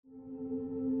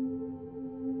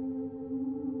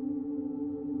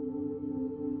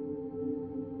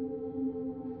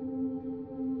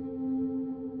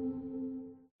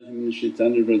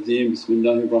minash-shaytanir rajeem.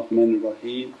 Bismillahir Rahmanir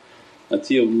Rahim.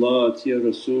 Atiyullah, Atiya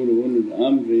Rasul wa ulul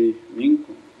amri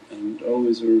minkum. And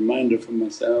always a reminder for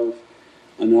myself,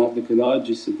 ana abdukal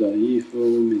ajiz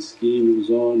da'eefu miskeen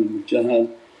uzan mujahal.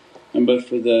 And but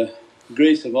for the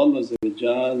grace of Allah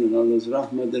and Allah's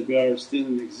rahmah that we are still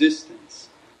in existence.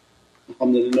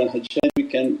 Alhamdulillah, Hajj we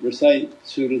can recite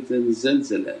Surat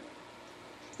al-Zilzilah,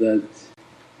 that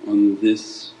on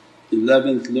this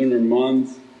 11th lunar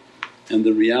month and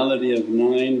the reality of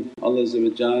 9, Allah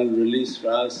released for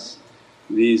us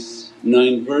these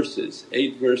 9 verses,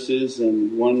 8 verses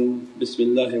and 1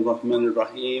 Bismillahir Rahmanir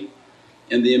Rahim,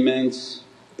 and the immense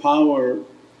power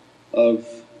of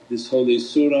this holy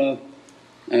surah,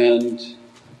 and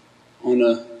on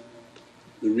the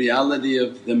reality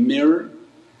of the mirror,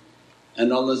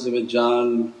 and Allah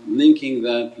linking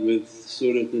that with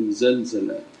Surat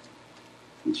al-Zilzilah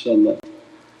inshaAllah.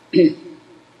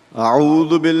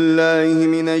 أعوذ بالله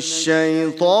من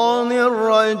الشيطان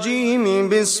الرجيم.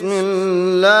 بسم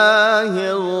الله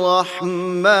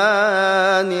الرحمن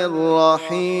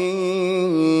الرحيم.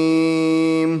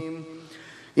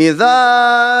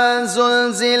 إذا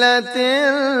زلزلت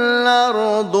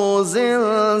الأرض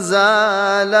زلزالها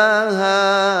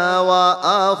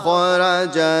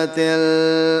وأخرجت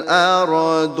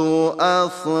الأرض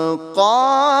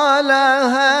أثقالها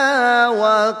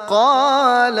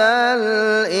وقال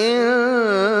الإنسان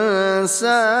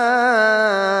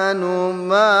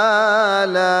ما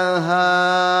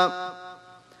لها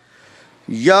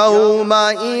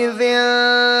يومئذ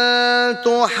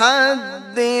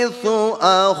تحدث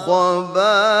أخبارها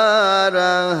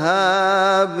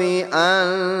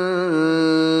بأن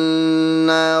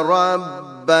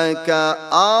ربك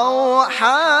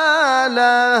أوحى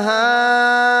لها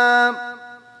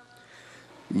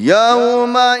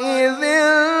يومئذ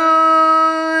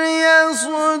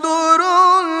يصدر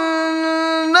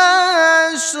الناس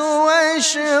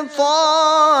أشتاتا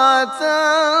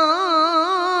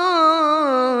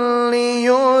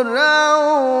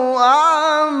ليروا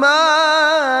أعمالهم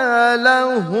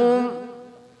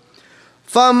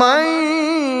فمن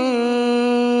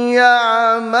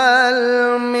يعمل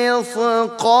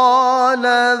مثقال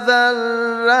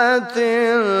ذرة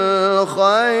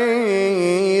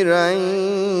خيرا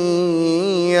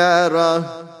يره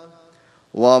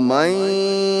ومن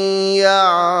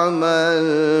يعمل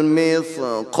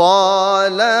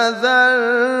مثقال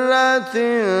ذرة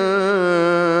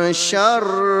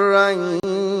شرا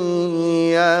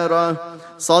يره.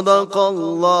 صدق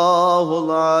الله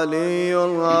العلي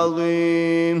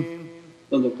العظيم.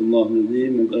 صدق الله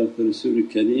العظيم وبلغ رسول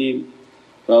الكريم.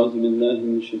 فأعوذ بالله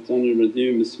من الشيطان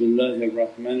الرجيم. بسم الله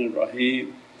الرحمن الرحيم.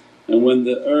 And when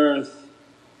the earth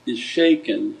is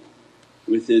shaken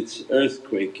with its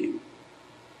earthquaking,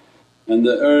 and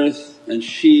the earth and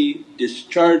she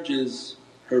discharges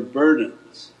her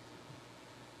burdens,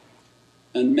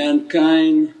 and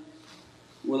mankind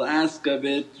will ask of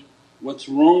it, what's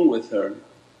wrong with her?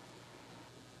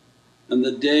 And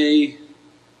the day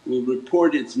will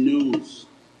report its news,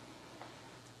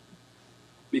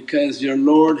 because your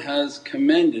Lord has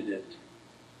commended it.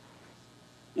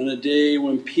 On a day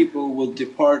when people will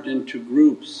depart into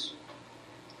groups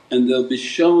and they'll be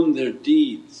shown their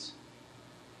deeds,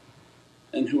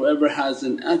 and whoever has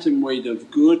an atom weight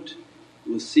of good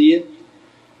will see it,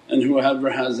 and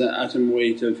whoever has an atom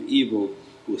weight of evil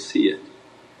will see it.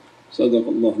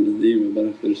 Sadaqallahu al-Azim wa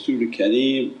baraka Rasulul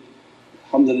Kareem.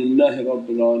 Alhamdulillahi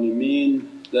Rabbil Alameen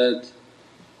that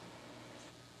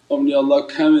awliyaullah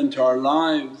come into our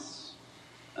lives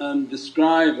and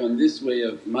describe on this way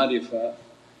of marifah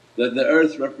that the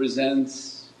earth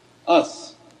represents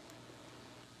us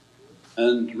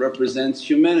and represents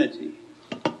humanity,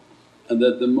 and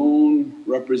that the moon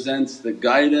represents the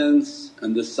guidance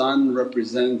and the sun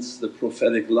represents the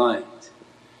prophetic light,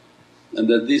 and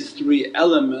that these 3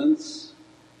 elements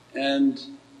and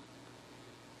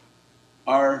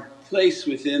are placed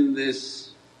within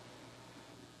this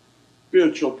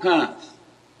spiritual path,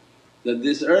 that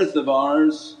this earth of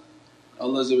ours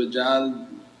Allah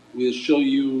will show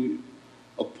you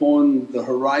upon the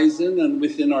horizon and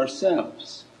within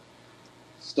ourselves.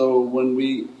 So when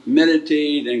we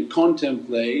meditate and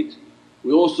contemplate,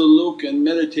 we also look and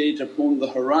meditate upon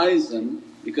the horizon,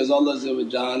 because Allah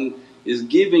is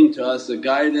giving to us a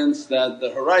guidance that the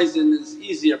horizon is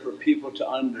easier for people to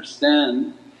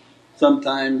understand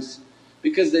sometimes,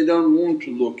 because they don't want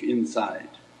to look inside,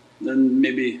 they're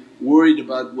maybe worried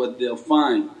about what they'll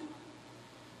find.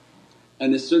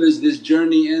 And as soon as this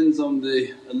journey ends on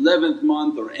the 11th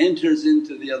month or enters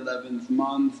into the 11th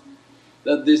month,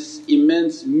 that this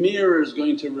immense mirror is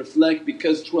going to reflect,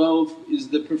 because 12 is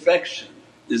the perfection,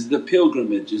 is the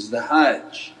pilgrimage, is the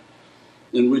Hajj,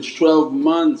 in which 12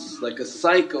 months like a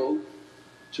cycle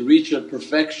to reach a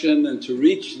perfection and to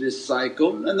reach this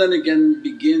cycle, and then again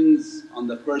begins on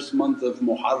the first month of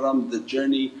Muharram. The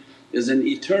journey is an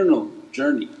eternal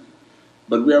journey,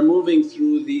 but we are moving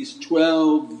through these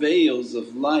 12 veils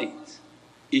of light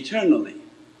eternally.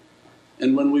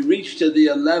 And when we reach to the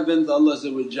 11th, Allah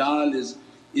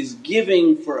is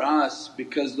giving for us,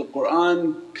 because the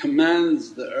Qur'an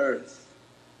commands the earth,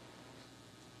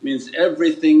 means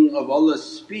everything of Allah's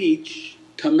speech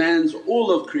commands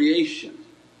all of creation.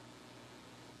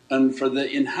 And for the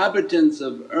inhabitants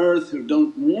of earth who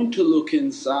don't want to look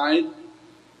inside,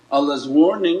 Allah's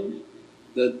warning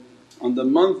that on the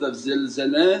month of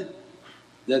Zilzalah,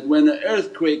 that when an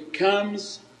earthquake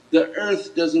comes, the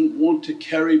earth doesn't want to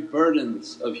carry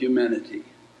burdens of humanity,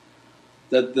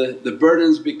 that the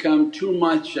burdens become too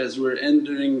much as we're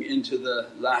entering into the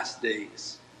last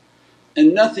days.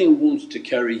 And nothing wants to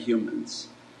carry humans.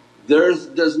 The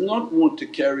earth does not want to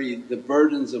carry the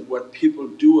burdens of what people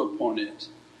do upon it,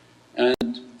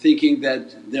 and thinking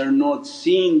that they're not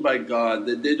seen by God,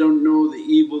 that they don't know the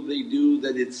evil they do,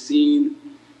 that it's seen.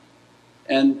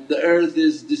 And the earth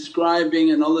is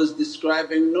describing and Allah is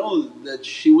describing, no, that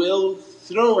she will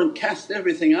throw and cast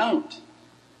everything out.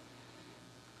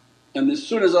 And as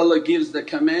soon as Allah gives the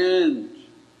command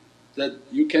that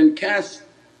you can cast,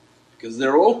 because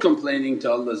they're all complaining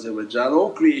to Allah,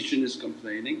 all creation is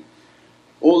complaining,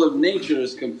 all of nature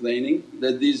is complaining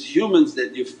that these humans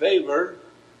that you favour,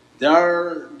 they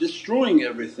are destroying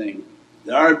everything,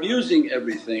 they are abusing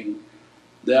everything,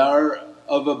 they are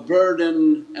of a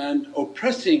burden and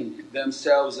oppressing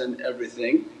themselves and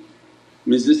everything.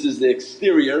 Means this is the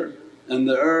exterior, and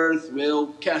the earth will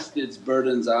cast its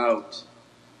burdens out.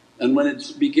 And when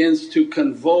it begins to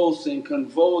convulse and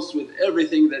convulse with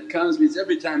everything that comes, means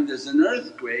every time there's an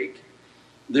earthquake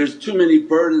there's too many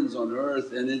burdens on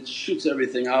earth and it shoots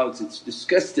everything out, it's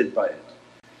disgusted by it.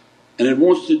 And it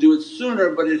wants to do it sooner,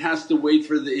 but it has to wait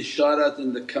for the isharat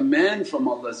and the command from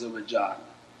Allah that,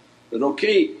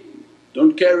 okay,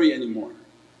 don't carry anymore.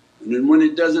 And then when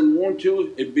it doesn't want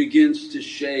to, it begins to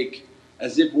shake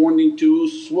as if wanting to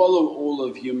swallow all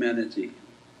of humanity.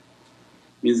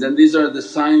 Means that these are the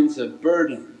signs of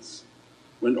burdens.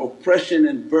 When oppression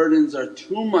and burdens are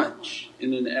too much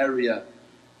in an area,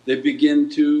 they begin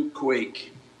to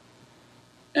quake.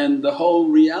 And the whole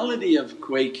reality of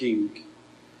quaking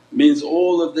means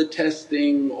all of the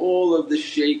testing, all of the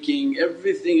shaking,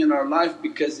 everything in our life,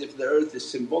 because if the earth is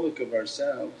symbolic of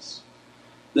ourselves,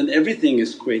 then everything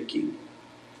is quaking.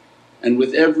 And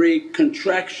with every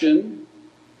contraction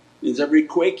means every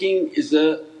quaking is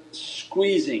a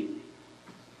squeezing,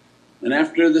 and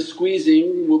after the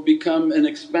squeezing will become an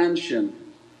expansion.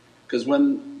 Because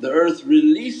when the earth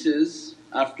releases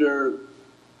after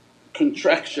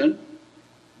contraction,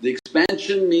 the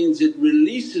expansion means it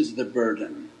releases the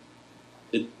burden,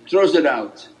 it throws it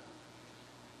out.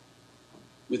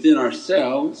 Within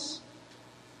ourselves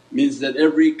means that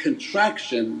every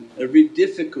contraction, every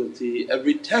difficulty,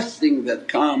 every testing that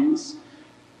comes,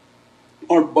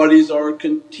 our bodies are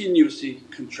continuously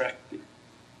contracting.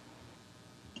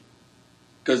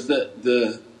 Because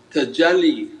the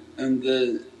tajalli and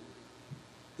the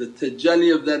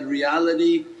tajalli of that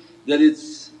reality, that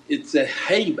it's a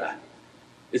haybah,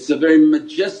 it's a very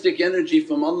majestic energy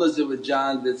from Allah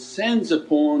that sends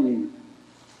upon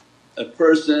a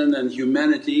person and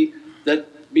humanity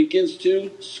that begins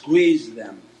to squeeze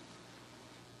them.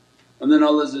 And then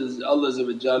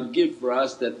Allah give for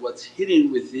us that what's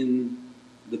hidden within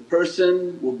the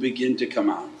person will begin to come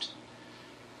out.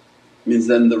 Means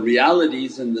then the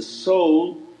realities and the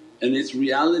soul and its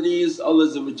realities,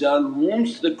 Allah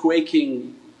wants the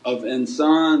quaking of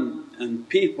insan and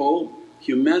people,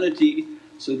 humanity,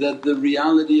 so that the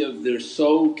reality of their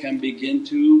soul can begin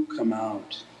to come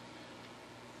out.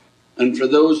 And for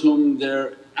those whom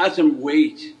their atom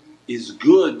weight is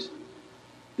good,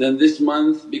 then this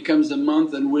month becomes a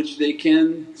month in which they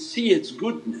can see its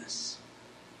goodness.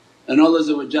 And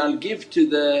Allah give to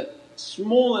the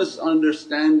smallest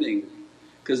understanding,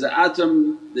 because the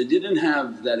atom they didn't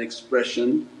have that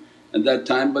expression at that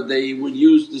time, but they would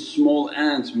use the small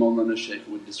ant. Mawlana Shaykh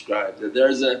would describe that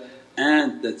there's an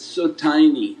ant that's so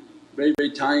tiny, very very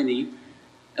tiny,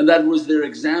 and that was their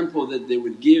example that they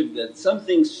would give, that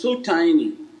something so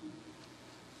tiny,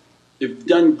 if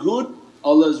done good,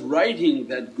 Allah's writing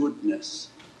that goodness.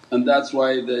 And that's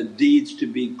why the deeds to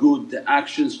be good, the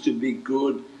actions to be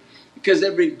good, because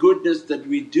every goodness that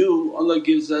we do Allah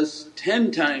gives us 10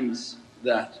 times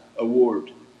that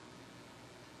award.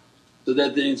 So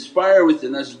that they inspire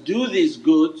within us, do these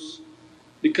goods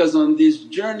Because on these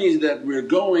journeys that we're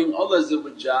going, Allah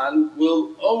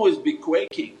will always be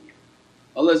quaking.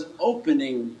 Allah is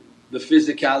opening the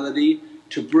physicality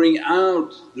to bring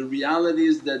out the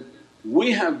realities that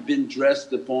we have been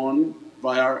dressed upon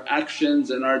by our actions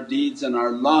and our deeds and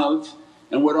our love,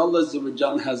 and what Allah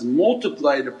has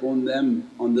multiplied upon them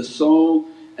on the soul,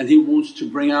 and He wants to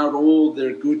bring out all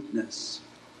their goodness.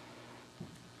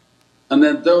 And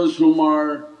then those whom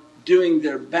are doing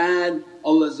their bad,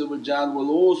 Allah will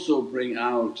also bring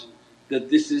out that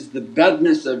this is the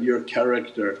badness of your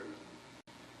character,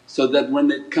 so that when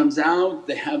it comes out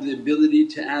they have the ability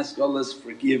to ask Allah's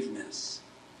forgiveness.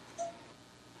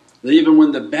 That even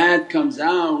when the bad comes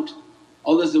out,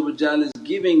 Allah is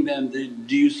giving them,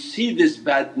 do you see this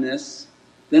badness?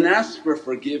 Then ask for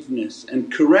forgiveness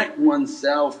and correct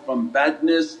oneself from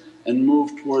badness and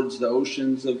move towards the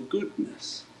oceans of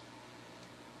goodness.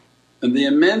 And the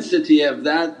immensity of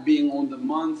that being on the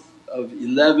month of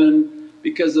 11,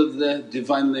 because of the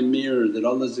Divinely Mirror that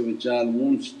Allah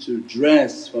wants to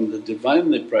dress from the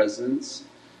Divinely Presence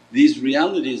these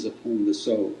realities upon the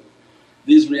soul.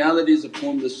 These realities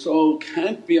upon the soul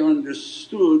can't be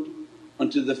understood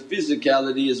until the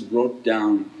physicality is brought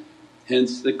down,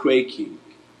 hence the quaking.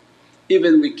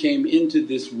 Even we came into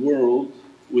this world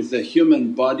with a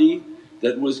human body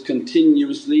that was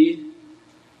continuously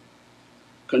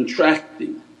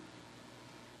contracting,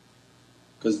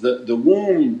 because the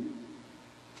womb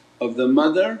of the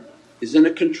mother is in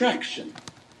a contraction,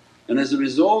 and as a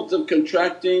result of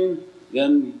contracting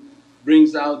then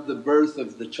brings out the birth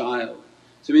of the child.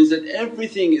 So it means that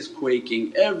everything is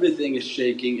quaking, everything is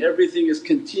shaking, everything is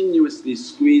continuously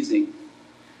squeezing,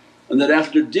 and that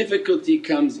after difficulty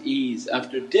comes ease,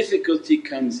 after difficulty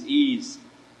comes ease.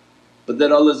 But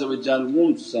that Allah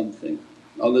wants something.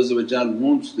 Allah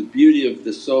wants the beauty of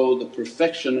the soul, the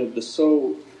perfection of the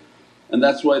soul, and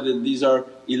that's why these are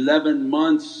 11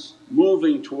 months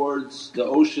moving towards the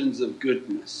oceans of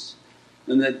goodness.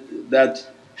 And that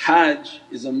Hajj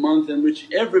is a month in which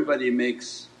everybody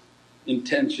makes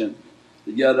intention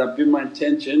that, Ya Rabbi, my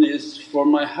intention is for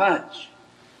my Hajj,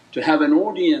 to have an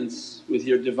audience with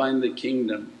your Divinely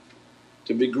Kingdom,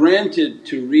 to be granted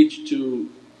to reach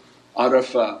to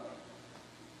Arafah,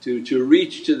 to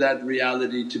reach to that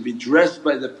reality, to be dressed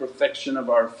by the perfection of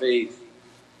our faith.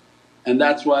 And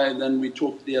that's why then we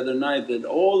talked the other night that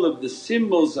all of the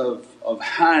symbols of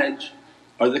Hajj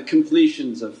are the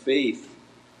completions of faith,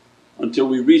 until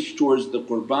we reach towards the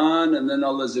qurban, and then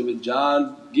Allah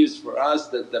gives for us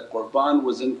that the qurban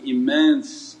was an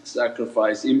immense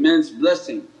sacrifice, immense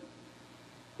blessing,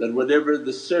 that whatever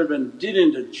the servant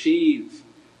didn't achieve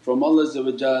from Allah's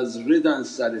rida and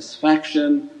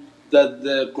satisfaction, that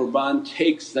the qurban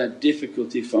takes that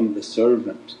difficulty from the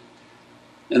servant.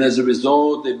 And as a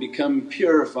result they become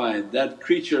purified, that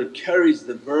creature carries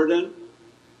the burden,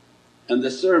 and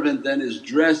the servant then is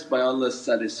dressed by Allah's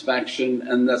satisfaction.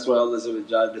 And that's why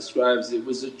Allah describes it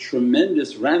was a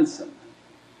tremendous ransom.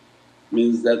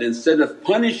 Means that instead of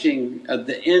punishing at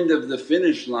the end of the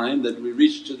finish line that we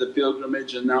reach to the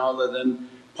pilgrimage and now Allah then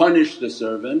punish the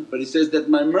servant, but He says that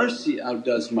my mercy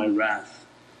outdoes my wrath.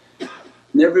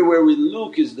 And everywhere we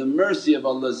look is the mercy of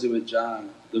Allah,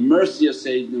 the mercy of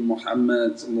Sayyidina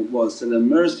Muhammad,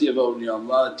 mercy of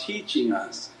awliyaullah teaching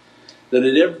us that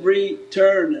at every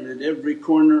turn and at every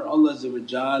corner Allah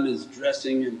is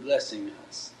dressing and blessing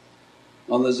us.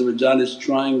 Allah is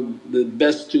trying the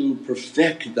best to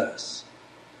perfect us,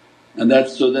 and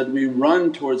that's so that we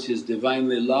run towards His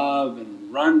Divinely love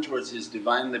and run towards His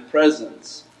Divinely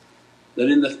presence. That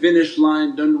in the finish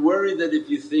line, don't worry that if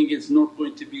you think it's not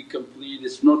going to be complete,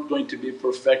 it's not going to be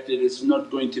perfected, it's not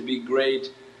going to be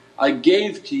great. I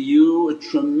gave to you a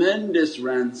tremendous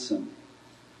ransom.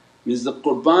 Means the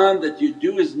qurban that you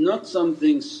do is not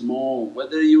something small,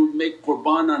 whether you make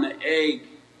qurban on an egg,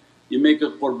 you make a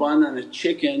qurban on a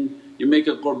chicken, you make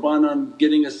a qurban on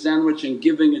getting a sandwich and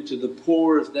giving it to the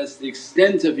poor, if that's the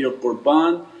extent of your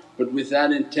qurban. But with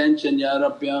that intention, Ya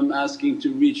Rabbi, I'm asking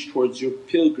to reach towards your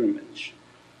pilgrimage,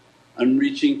 I'm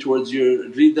reaching towards your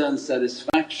rida and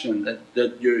satisfaction,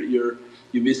 that you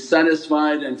be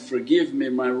satisfied and forgive me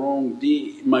my wrong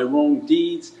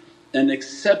deeds, and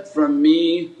accept from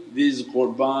me these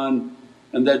qurban,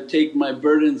 and that take my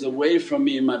burdens away from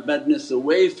me, my badness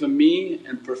away from me,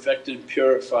 and perfect and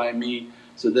purify me,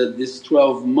 so that this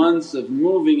 12 months of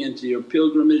moving into your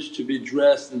pilgrimage to be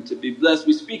dressed and to be blessed.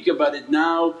 We speak about it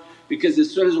now because as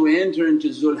soon as we enter into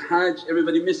Zul Hajj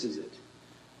everybody misses it.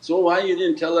 So why you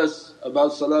didn't tell us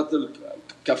about Salatul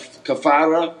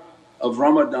Kafara of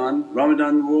Ramadan?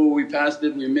 Ramadan, we passed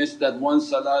it, we missed that one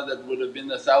salah that would have been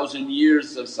 1,000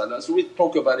 years of salah. So we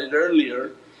spoke about it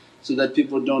earlier, so that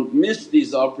people don't miss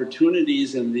these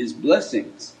opportunities and these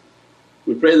blessings.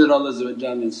 We pray that Allah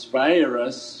inspire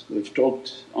us. We've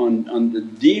talked on the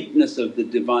deepness of the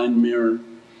Divine Mirror,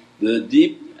 the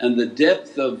deep and the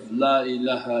depth of La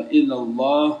ilaha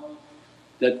illallah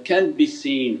that can't be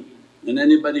seen, and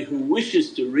anybody who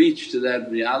wishes to reach to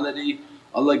that reality,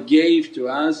 Allah gave to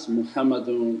us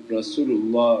Muhammadun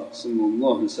Rasulullah.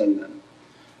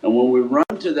 And when we run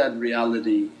to that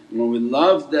reality, when we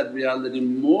love that reality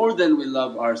more than we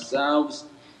love ourselves,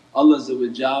 Allah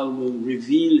will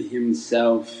reveal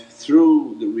Himself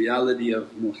through the reality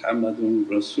of Muhammadun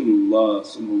Rasulullah.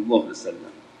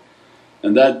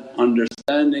 And that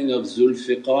understanding of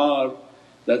Zulfiqar,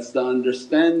 that's the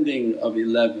understanding of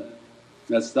 11.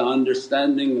 That's the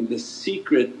understanding of the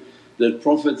secret that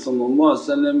Prophet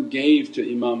gave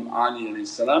to Imam Ali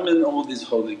and all these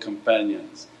holy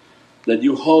companions. That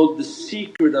you hold the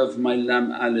secret of my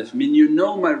Lam Alif, mean you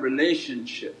know my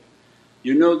relationship,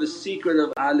 you know the secret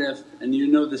of Alif and you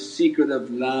know the secret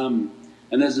of Lam,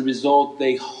 and as a result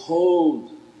they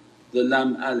hold the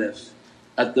Lam Alif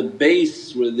at the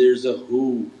base where there's a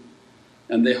Hu,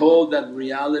 and they hold that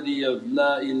reality of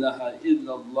La ilaha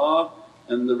illallah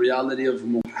and the reality of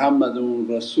Muhammadun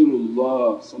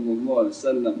Rasulullah,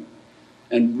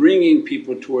 and bringing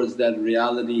people towards that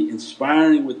reality,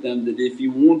 inspiring with them that if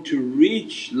you want to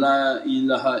reach La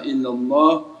ilaha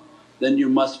illallah then you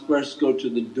must first go to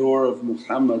the door of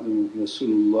Muhammadun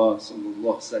Rasulullah.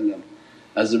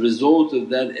 As a result of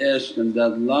that ishq and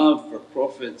that love for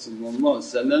Prophet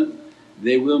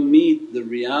they will meet the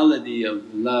reality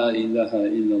of La ilaha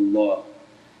illallah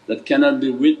that cannot be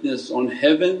witnessed on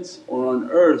heavens or on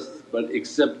earth but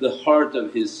except the heart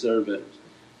of His servant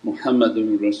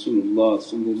Muhammadun Rasulullah.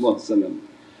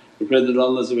 We pray that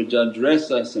Allah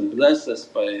dress us and bless us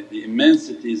by the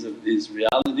immensities of these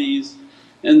realities,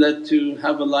 and that to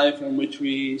have a life in which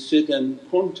we sit and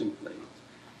contemplate.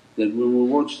 That when we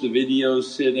watch the videos,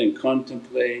 sit and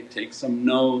contemplate, take some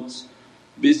notes,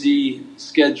 busy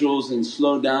schedules, and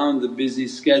slow down the busy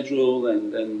schedule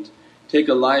and take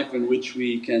a life in which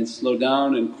we can slow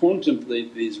down and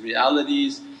contemplate these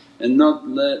realities and not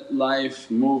let life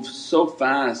move so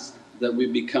fast that we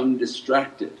become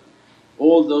distracted.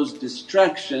 All those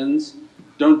distractions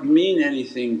don't mean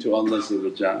anything to Allah.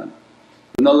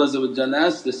 When Allah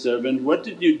asks the servant, what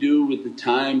did you do with the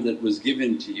time that was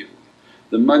given to you,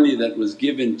 the money that was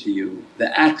given to you,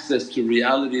 the access to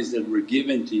realities that were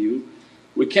given to you?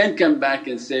 We can't come back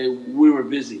and say, we were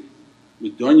busy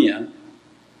with dunya.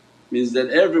 Means that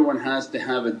everyone has to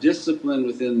have a discipline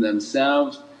within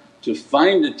themselves to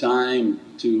find a time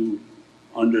to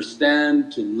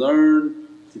understand, to learn,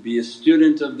 to be a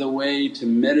student of the way, to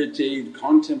meditate,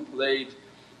 contemplate,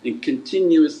 and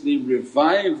continuously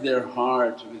revive their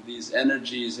heart with these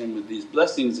energies and with these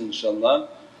blessings inshaAllah.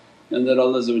 And that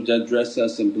Allah dress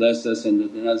us and bless us, and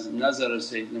that the nazar of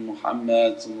Sayyidina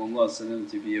Muhammad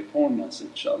to be upon us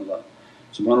inshaAllah.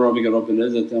 Subhana rabbika rabbil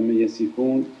izzati amma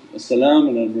yasifoon wa salaamun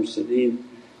ala al-mursaleen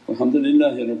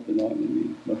walhamdulillahi rabbil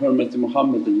alameen. Bi hurmati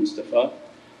Muhammad al-Mustafa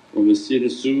wa bi siri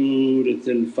Surat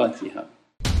al-Fatiha.